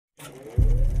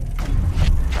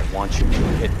I want you to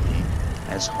hit me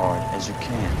as hard as you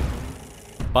can.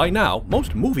 By now,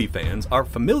 most movie fans are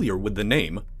familiar with the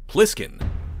name Plissken.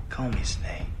 Call me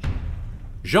Snake.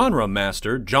 Genre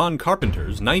master John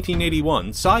Carpenter's 1981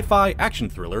 sci-fi action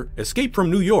thriller Escape from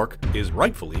New York is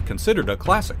rightfully considered a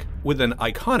classic, with an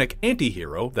iconic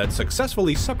anti-hero that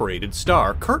successfully separated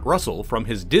star Kurt Russell from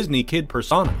his Disney kid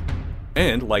persona.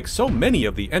 And like so many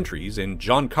of the entries in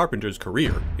John Carpenter's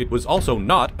career, it was also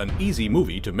not an easy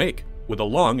movie to make, with a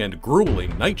long and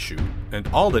grueling night shoot, and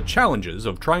all the challenges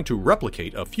of trying to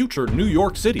replicate a future New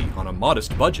York City on a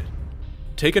modest budget.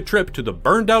 Take a trip to the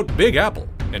burned-out Big Apple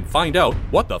and find out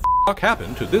what the f***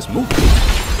 happened to this movie.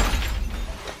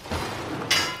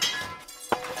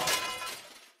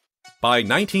 By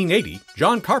 1980,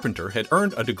 John Carpenter had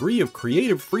earned a degree of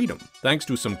creative freedom thanks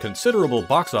to some considerable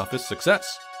box office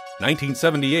success.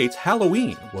 1978's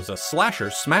Halloween was a slasher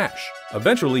smash,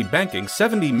 eventually banking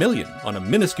 $70 million on a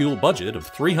minuscule budget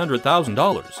of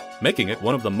 $300,000, making it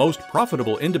one of the most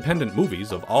profitable independent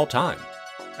movies of all time.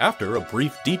 After a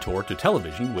brief detour to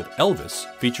television with Elvis,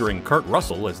 featuring Kurt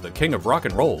Russell as the king of rock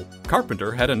and roll,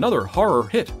 Carpenter had another horror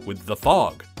hit with The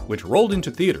Fog, which rolled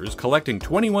into theaters collecting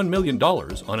 $21 million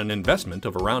on an investment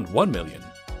of around $1 million.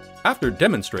 After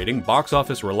demonstrating box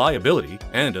office reliability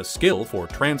and a skill for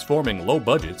transforming low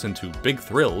budgets into big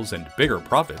thrills and bigger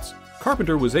profits,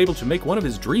 Carpenter was able to make one of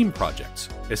his dream projects,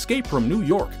 Escape from New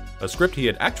York, a script he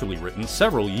had actually written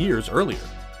several years earlier.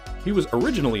 He was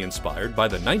originally inspired by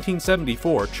the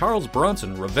 1974 Charles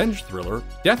Bronson revenge thriller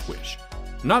Death Wish.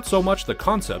 Not so much the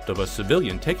concept of a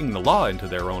civilian taking the law into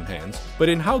their own hands, but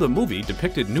in how the movie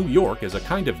depicted New York as a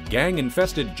kind of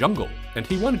gang-infested jungle, and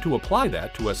he wanted to apply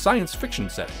that to a science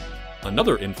fiction setting.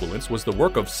 Another influence was the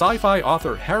work of sci-fi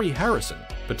author Harry Harrison,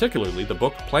 particularly the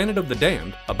book Planet of the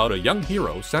Damned, about a young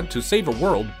hero sent to save a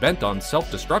world bent on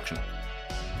self-destruction.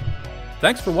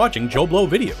 Thanks for watching Joe Blow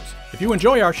videos. If you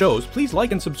enjoy our shows, please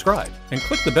like and subscribe, and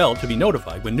click the bell to be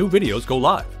notified when new videos go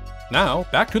live. Now,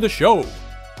 back to the show!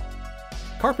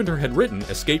 Carpenter had written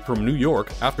Escape from New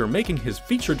York after making his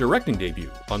feature directing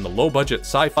debut on the low-budget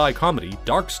sci-fi comedy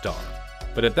Dark Star.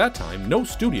 But at that time, no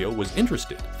studio was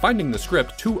interested, finding the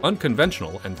script too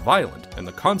unconventional and violent, and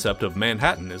the concept of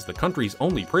Manhattan as the country's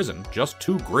only prison just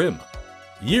too grim.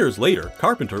 Years later,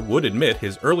 Carpenter would admit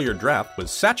his earlier draft was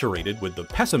saturated with the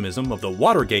pessimism of the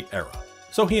Watergate era.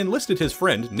 So he enlisted his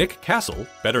friend Nick Castle,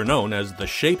 better known as the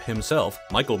Shape himself,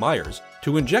 Michael Myers,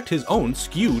 to inject his own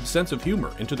skewed sense of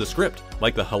humor into the script,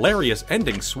 like the hilarious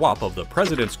ending swap of the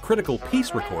president's critical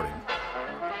peace recording.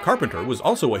 Carpenter was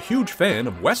also a huge fan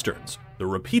of westerns. The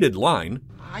repeated line,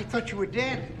 "I thought you were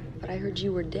dead." "But I heard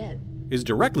you were dead," is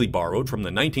directly borrowed from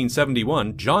the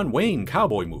 1971 John Wayne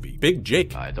cowboy movie Big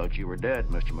Jake. "I thought you were dead,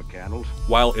 Mr. McCandles."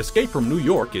 While Escape from New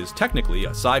York is technically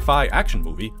a sci-fi action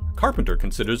movie, Carpenter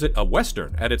considers it a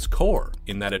western at its core,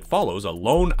 in that it follows a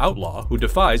lone outlaw who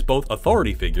defies both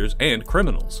authority figures and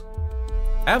criminals.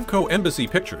 Avco Embassy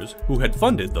Pictures, who had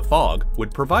funded The Fog,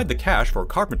 would provide the cash for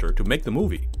Carpenter to make the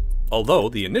movie. Although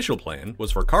the initial plan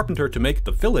was for Carpenter to make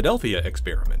The Philadelphia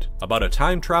Experiment, about a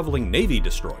time-traveling Navy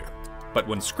destroyer. But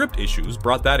when script issues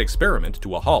brought that experiment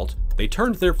to a halt, they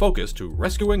turned their focus to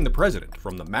rescuing the president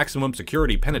from the maximum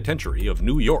security penitentiary of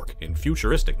New York in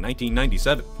futuristic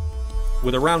 1997.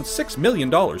 With around $6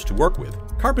 million to work with,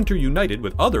 Carpenter united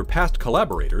with other past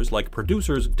collaborators like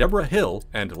producers Deborah Hill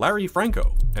and Larry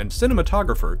Franco, and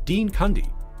cinematographer Dean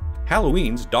Cundy.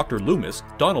 Halloween's Dr. Loomis,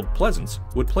 Donald Pleasance,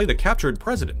 would play the captured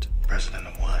president. President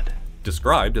of what?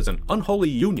 Described as an unholy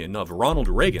union of Ronald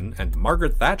Reagan and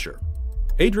Margaret Thatcher.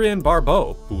 Adrienne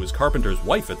Barbeau, who was Carpenter's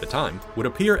wife at the time, would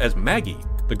appear as Maggie,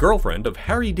 the girlfriend of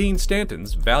Harry Dean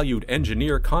Stanton's valued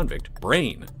engineer convict,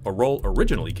 Brain, a role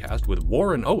originally cast with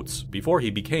Warren Oates before he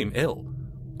became ill.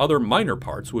 Other minor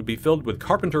parts would be filled with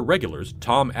Carpenter regulars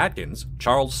Tom Atkins,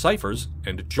 Charles Cyphers,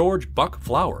 and George Buck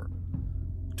Flower.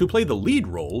 To play the lead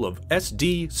role of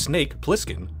S.D. Snake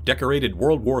Plissken, decorated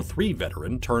World War III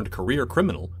veteran turned career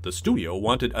criminal, the studio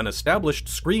wanted an established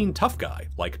screen tough guy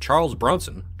like Charles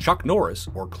Bronson, Chuck Norris,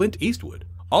 or Clint Eastwood,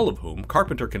 all of whom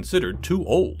Carpenter considered too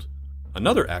old.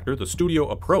 Another actor the studio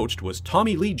approached was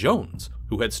Tommy Lee Jones,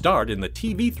 who had starred in the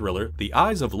TV thriller The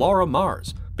Eyes of Laura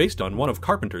Mars, based on one of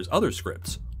Carpenter's other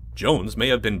scripts. Jones may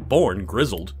have been born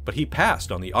grizzled, but he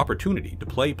passed on the opportunity to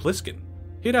play Plissken.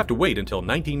 He'd have to wait until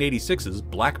 1986's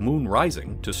Black Moon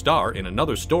Rising to star in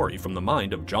another story from the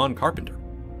mind of John Carpenter.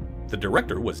 The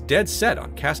director was dead set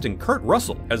on casting Kurt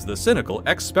Russell as the cynical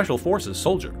ex-Special Forces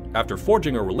soldier, after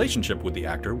forging a relationship with the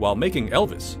actor while making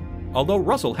Elvis. Although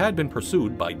Russell had been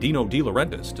pursued by Dino De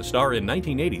Laurentiis to star in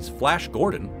 1980's Flash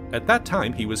Gordon, at that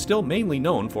time he was still mainly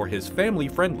known for his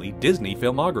family-friendly Disney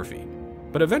filmography.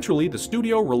 But eventually the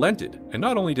studio relented, and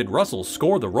not only did Russell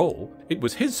score the role, it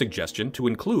was his suggestion to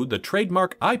include the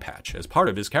trademark eye patch as part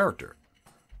of his character.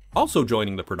 Also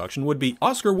joining the production would be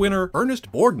Oscar winner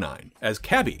Ernest Borgnine as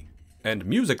Cabby, and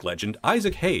music legend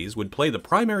Isaac Hayes would play the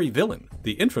primary villain,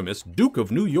 the infamous Duke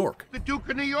of New York. The Duke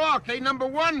of New York,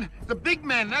 #1, the big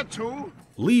man, that's who.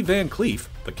 Lee Van Cleef,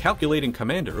 the calculating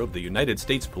commander of the United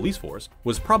States Police Force,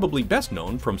 was probably best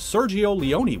known from Sergio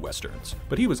Leone westerns,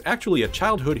 but he was actually a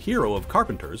childhood hero of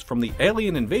Carpenter's from the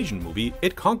alien invasion movie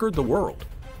It Conquered the World.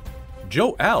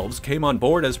 Joe Alves came on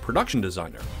board as production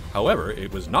designer. However,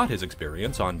 it was not his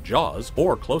experience on Jaws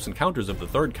or Close Encounters of the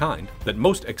Third Kind that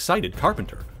most excited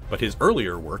Carpenter, but his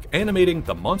earlier work animating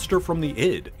the monster from the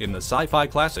id in the sci-fi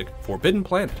classic Forbidden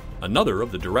Planet, another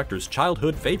of the director's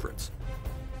childhood favorites.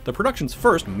 The production's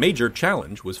first major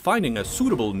challenge was finding a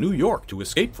suitable New York to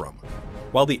escape from.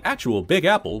 While the actual Big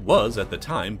Apple was, at the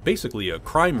time, basically a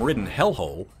crime-ridden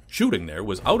hellhole, shooting there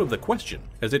was out of the question,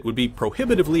 as it would be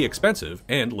prohibitively expensive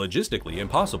and logistically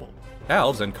impossible.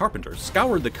 Alves and Carpenter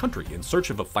scoured the country in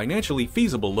search of a financially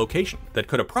feasible location that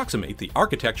could approximate the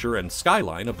architecture and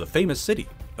skyline of the famous city,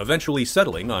 eventually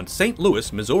settling on St.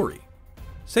 Louis, Missouri.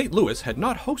 St. Louis had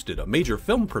not hosted a major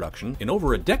film production in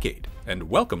over a decade and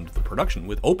welcomed the production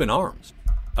with open arms.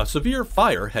 A severe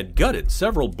fire had gutted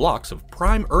several blocks of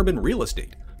prime urban real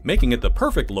estate, making it the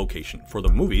perfect location for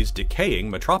the movie's decaying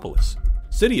metropolis.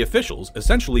 City officials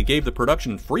essentially gave the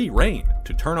production free rein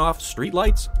to turn off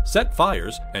streetlights, set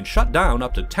fires, and shut down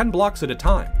up to 10 blocks at a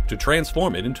time to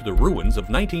transform it into the ruins of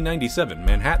 1997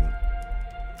 Manhattan.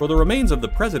 For the remains of the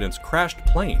president's crashed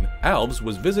plane, Alves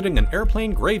was visiting an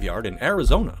airplane graveyard in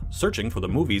Arizona, searching for the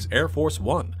movie's Air Force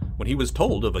One, when he was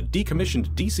told of a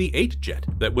decommissioned DC-8 jet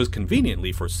that was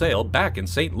conveniently for sale back in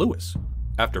St. Louis.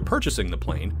 After purchasing the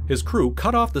plane, his crew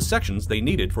cut off the sections they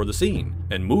needed for the scene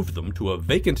and moved them to a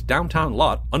vacant downtown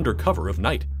lot under cover of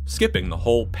night, skipping the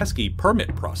whole pesky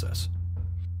permit process.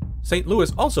 St.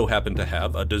 Louis also happened to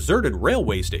have a deserted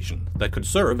railway station that could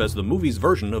serve as the movie's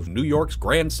version of New York's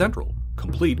Grand Central,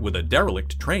 complete with a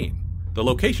derelict train. The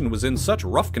location was in such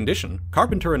rough condition,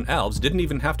 Carpenter and Alves didn't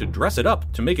even have to dress it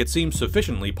up to make it seem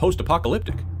sufficiently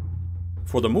post-apocalyptic.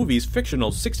 For the movie's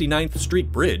fictional 69th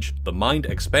Street Bridge, the mined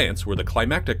expanse where the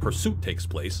climactic pursuit takes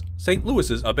place, St.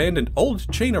 Louis's abandoned Old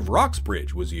Chain of Rocks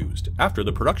Bridge was used after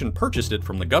the production purchased it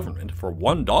from the government for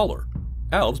 $1.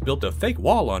 Alves built a fake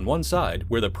wall on one side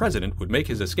where the president would make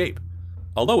his escape.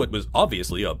 Although it was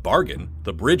obviously a bargain,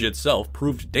 the bridge itself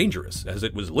proved dangerous as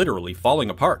it was literally falling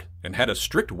apart and had a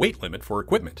strict weight limit for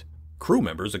equipment. Crew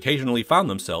members occasionally found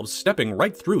themselves stepping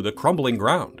right through the crumbling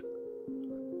ground.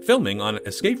 Filming on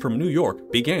Escape from New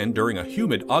York began during a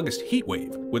humid August heat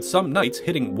wave, with some nights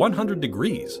hitting 100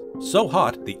 degrees, so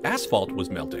hot the asphalt was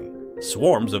melting.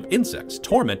 Swarms of insects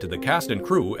tormented the cast and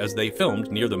crew as they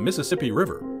filmed near the Mississippi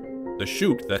River. The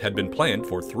shoot that had been planned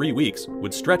for 3 weeks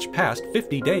would stretch past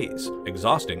 50 days,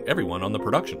 exhausting everyone on the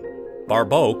production.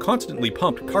 Barbeau constantly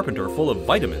pumped Carpenter full of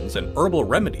vitamins and herbal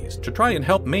remedies to try and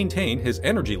help maintain his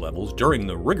energy levels during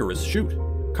the rigorous shoot.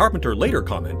 Carpenter later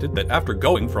commented that after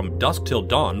going from dusk till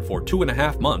dawn for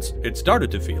 2.5 months, it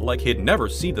started to feel like he'd never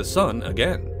see the sun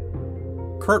again.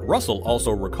 Kurt Russell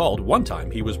also recalled one time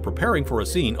he was preparing for a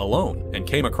scene alone and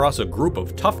came across a group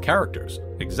of tough characters,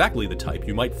 exactly the type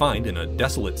you might find in a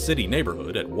desolate city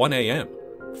neighborhood at 1 a.m.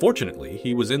 Fortunately,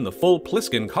 he was in the full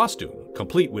Plissken costume,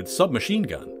 complete with submachine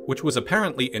gun, which was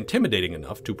apparently intimidating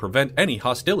enough to prevent any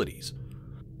hostilities.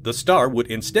 The star would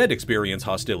instead experience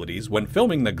hostilities when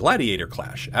filming the gladiator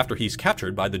clash after he's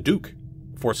captured by the Duke.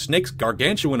 For Snake's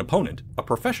gargantuan opponent, a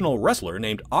professional wrestler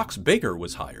named Ox Baker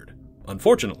was hired.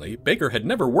 Unfortunately, Baker had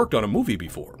never worked on a movie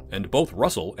before, and both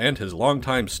Russell and his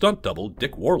longtime stunt double,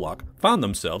 Dick Warlock, found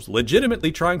themselves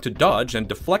legitimately trying to dodge and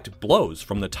deflect blows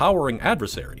from the towering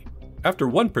adversary. After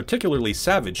one particularly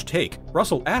savage take,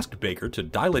 Russell asked Baker to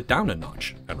dial it down a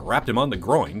notch, and rapped him on the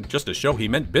groin just to show he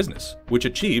meant business, which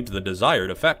achieved the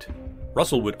desired effect.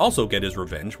 Russell would also get his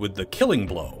revenge with the killing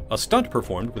blow, a stunt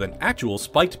performed with an actual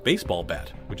spiked baseball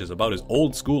bat, which is about as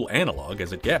old-school analog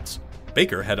as it gets.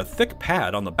 Baker had a thick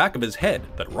pad on the back of his head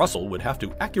that Russell would have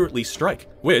to accurately strike,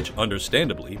 which,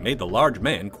 understandably, made the large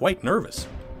man quite nervous.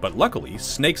 But luckily,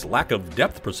 Snake's lack of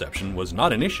depth perception was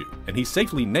not an issue, and he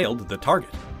safely nailed the target.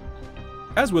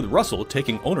 As with Russell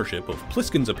taking ownership of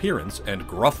Plissken's appearance and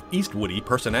gruff Eastwoody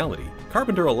personality,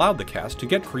 Carpenter allowed the cast to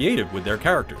get creative with their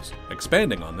characters,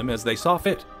 expanding on them as they saw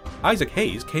fit. Isaac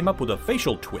Hayes came up with a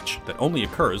facial twitch that only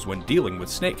occurs when dealing with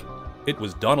Snake. It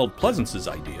was Donald Pleasance's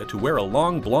idea to wear a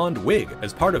long blonde wig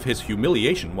as part of his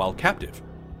humiliation while captive.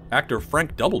 Actor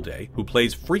Frank Doubleday, who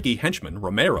plays freaky henchman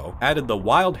Romero, added the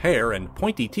wild hair and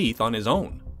pointy teeth on his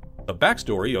own. The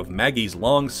backstory of Maggie's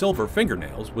long silver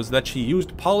fingernails was that she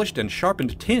used polished and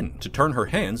sharpened tin to turn her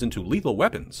hands into lethal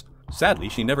weapons. Sadly,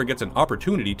 she never gets an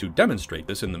opportunity to demonstrate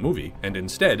this in the movie, and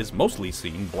instead is mostly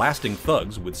seen blasting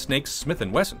thugs with Snake's Smith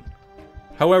 & Wesson.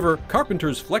 However,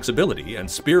 Carpenter's flexibility and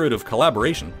spirit of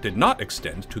collaboration did not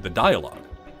extend to the dialogue.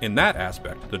 In that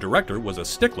aspect, the director was a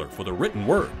stickler for the written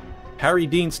word. Harry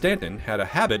Dean Stanton had a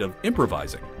habit of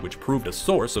improvising, which proved a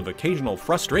source of occasional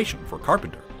frustration for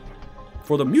Carpenter.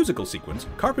 For the musical sequence,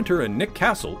 Carpenter and Nick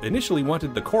Castle initially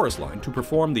wanted the chorus line to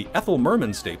perform the Ethel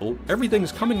Merman staple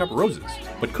 "Everything's Coming Up Roses,"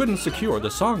 but couldn't secure the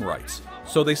song rights,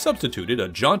 so they substituted a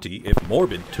jaunty, if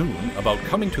morbid, tune about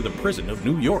coming to the prison of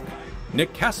New York.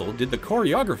 Nick Castle did the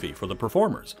choreography for the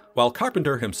performers, while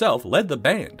Carpenter himself led the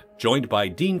band, joined by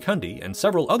Dean Cundy and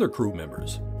several other crew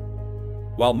members.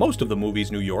 While most of the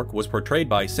movie's New York was portrayed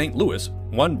by St. Louis,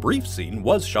 one brief scene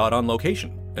was shot on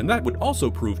location, and that would also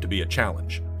prove to be a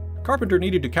challenge. Carpenter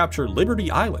needed to capture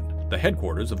Liberty Island, the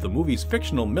headquarters of the movie's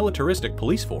fictional militaristic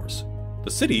police force.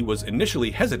 The city was initially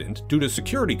hesitant due to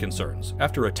security concerns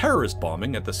after a terrorist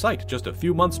bombing at the site just a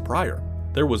few months prior.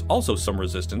 There was also some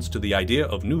resistance to the idea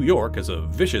of New York as a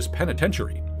vicious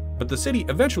penitentiary, but the city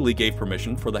eventually gave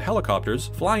permission for the helicopters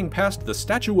flying past the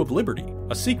Statue of Liberty,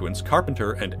 a sequence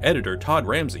Carpenter and editor Todd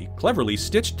Ramsey cleverly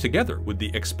stitched together with the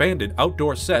expanded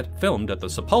outdoor set filmed at the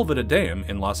Sepulveda Dam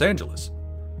in Los Angeles.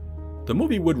 The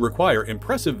movie would require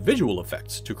impressive visual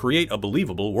effects to create a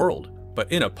believable world,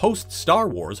 but in a post-Star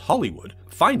Wars Hollywood,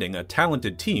 finding a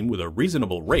talented team with a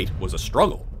reasonable rate was a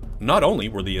struggle. Not only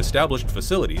were the established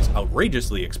facilities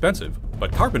outrageously expensive,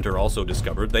 but Carpenter also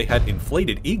discovered they had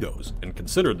inflated egos and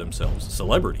considered themselves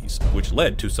celebrities, which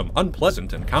led to some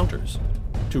unpleasant encounters.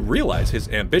 To realize his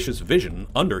ambitious vision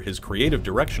under his creative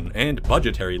direction and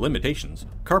budgetary limitations,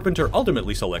 Carpenter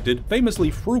ultimately selected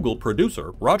famously frugal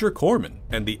producer Roger Corman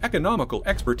and the economical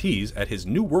expertise at his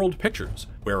New World Pictures,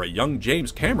 where a young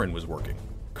James Cameron was working.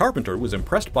 Carpenter was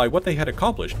impressed by what they had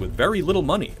accomplished with very little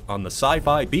money on the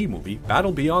sci-fi B-movie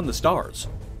Battle Beyond the Stars.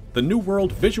 The New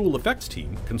World visual effects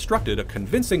team constructed a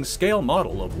convincing scale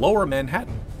model of Lower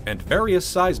Manhattan and various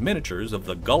size miniatures of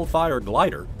the Gullfire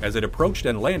glider as it approached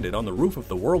and landed on the roof of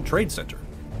the World Trade Center.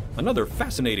 Another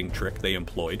fascinating trick they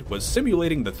employed was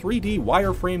simulating the 3D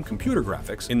wireframe computer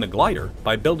graphics in the glider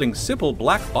by building simple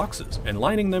black boxes and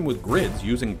lining them with grids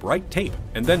using bright tape,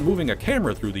 and then moving a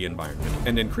camera through the environment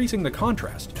and increasing the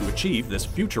contrast to achieve this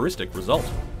futuristic result.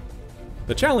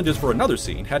 The challenges for another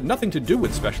scene had nothing to do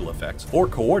with special effects or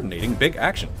coordinating big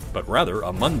action, but rather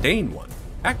a mundane one.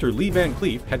 Actor Lee Van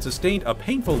Cleef had sustained a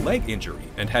painful leg injury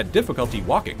and had difficulty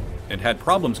walking, and had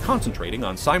problems concentrating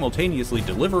on simultaneously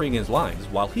delivering his lines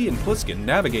while he and Plissken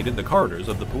navigated the corridors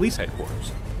of the police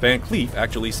headquarters. Van Cleef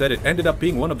actually said it ended up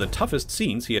being one of the toughest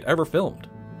scenes he had ever filmed.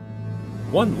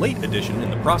 One late addition in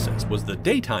the process was the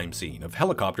daytime scene of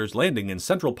helicopters landing in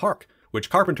Central Park, which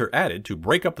Carpenter added to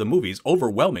break up the movie's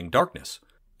overwhelming darkness.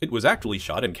 It was actually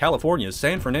shot in California's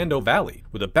San Fernando Valley,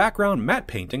 with a background matte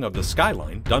painting of the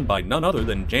skyline done by none other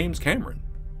than James Cameron.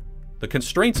 The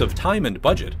constraints of time and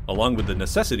budget, along with the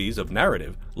necessities of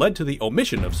narrative, led to the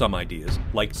omission of some ideas,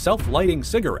 like self-lighting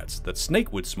cigarettes that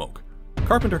Snake would smoke.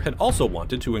 Carpenter had also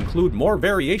wanted to include more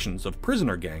variations of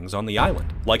prisoner gangs on the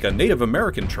island, like a Native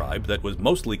American tribe that was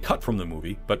mostly cut from the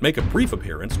movie, but make a brief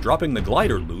appearance dropping the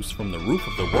glider loose from the roof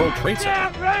of the World Trade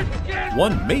Center.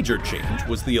 One major change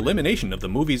was the elimination of the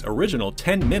movie's original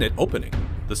 10-minute opening.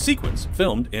 The sequence,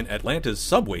 filmed in Atlanta's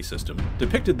subway system,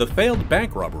 depicted the failed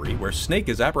bank robbery where Snake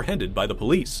is apprehended by the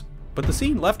police. But the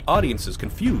scene left audiences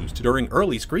confused during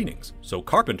early screenings, so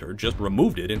Carpenter just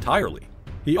removed it entirely.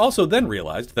 He also then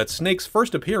realized that Snake's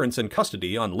first appearance in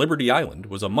custody on Liberty Island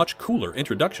was a much cooler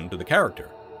introduction to the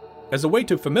character. As a way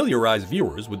to familiarize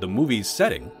viewers with the movie's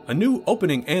setting, a new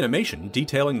opening animation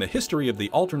detailing the history of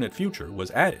the alternate future was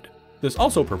added. This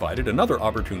also provided another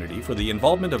opportunity for the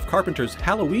involvement of Carpenter's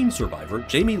Halloween survivor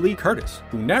Jamie Lee Curtis,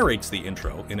 who narrates the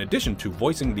intro in addition to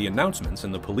voicing the announcements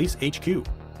in the police HQ.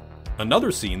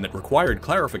 Another scene that required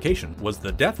clarification was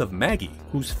the death of Maggie,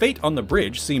 whose fate on the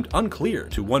bridge seemed unclear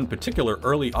to one particular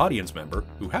early audience member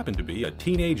who happened to be a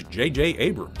teenage J.J.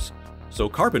 Abrams. So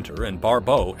Carpenter and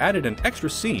Barbeau added an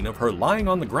extra scene of her lying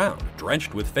on the ground,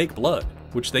 drenched with fake blood,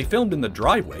 which they filmed in the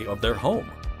driveway of their home.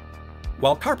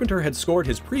 While Carpenter had scored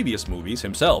his previous movies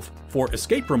himself, for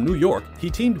Escape from New York, he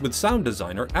teamed with sound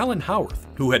designer Alan Howarth,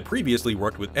 who had previously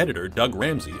worked with editor Doug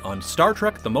Ramsey on Star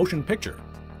Trek: The Motion Picture.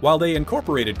 While they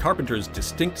incorporated Carpenter's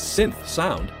distinct synth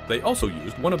sound, they also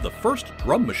used one of the first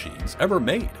drum machines ever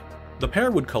made. The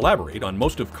pair would collaborate on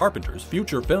most of Carpenter's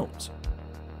future films.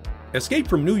 Escape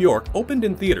from New York opened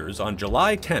in theaters on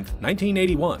July 10,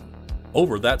 1981.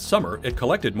 Over that summer, it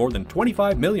collected more than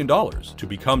 $25 million to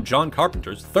become John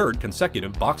Carpenter's third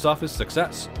consecutive box office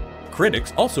success.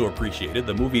 Critics also appreciated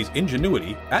the movie's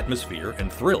ingenuity, atmosphere,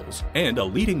 and thrills, and a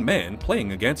leading man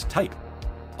playing against type.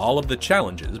 All of the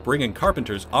challenges bringing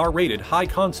Carpenter's R-rated high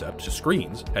concept to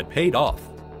screens had paid off.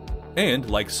 And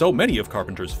like so many of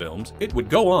Carpenter's films, it would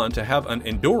go on to have an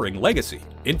enduring legacy,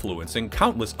 influencing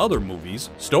countless other movies,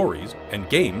 stories, and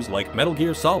games like Metal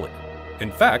Gear Solid.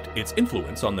 In fact, its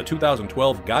influence on the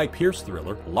 2012 Guy Pearce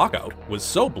thriller Lockout was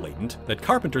so blatant that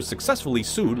Carpenter successfully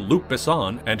sued Luc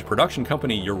Besson and production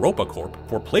company EuropaCorp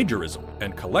for plagiarism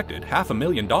and collected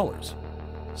 $500,000.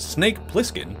 Snake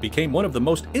Plissken became one of the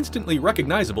most instantly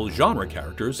recognizable genre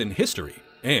characters in history,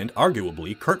 and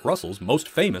arguably Kurt Russell's most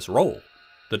famous role.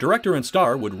 The director and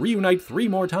star would reunite 3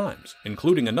 more times,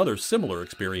 including another similar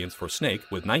experience for Snake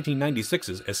with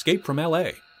 1996's Escape from LA,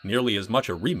 nearly as much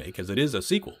a remake as it is a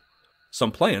sequel.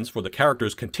 Some plans for the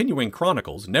character's continuing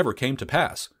chronicles never came to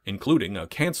pass, including a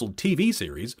cancelled TV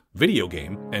series, video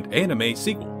game, and anime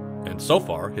sequel, and so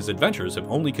far his adventures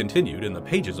have only continued in the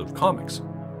pages of comics.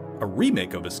 A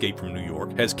remake of Escape from New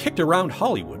York has kicked around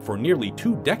Hollywood for nearly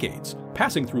 2 decades,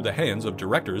 passing through the hands of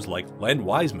directors like Len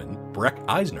Wiseman, Breck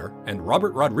Eisner, and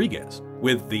Robert Rodriguez,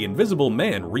 with The Invisible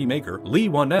Man remaker Lee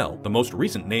Whannell the most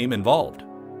recent name involved.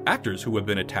 Actors who have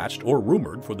been attached or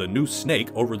rumored for the new Snake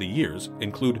over the years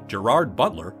include Gerard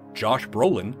Butler, Josh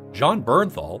Brolin, Jon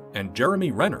Bernthal, and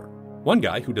Jeremy Renner. One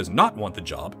guy who does not want the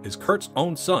job is Kurt's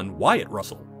own son, Wyatt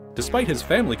Russell. Despite his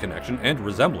family connection and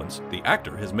resemblance, the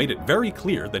actor has made it very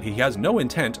clear that he has no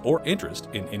intent or interest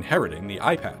in inheriting the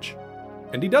eye patch.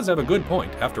 And he does have a good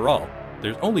point, after all.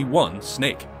 There's only one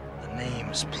Snake. The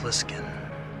name's Plissken.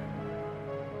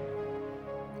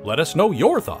 Let us know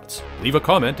your thoughts. Leave a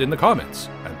comment in the comments.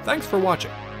 And thanks for watching.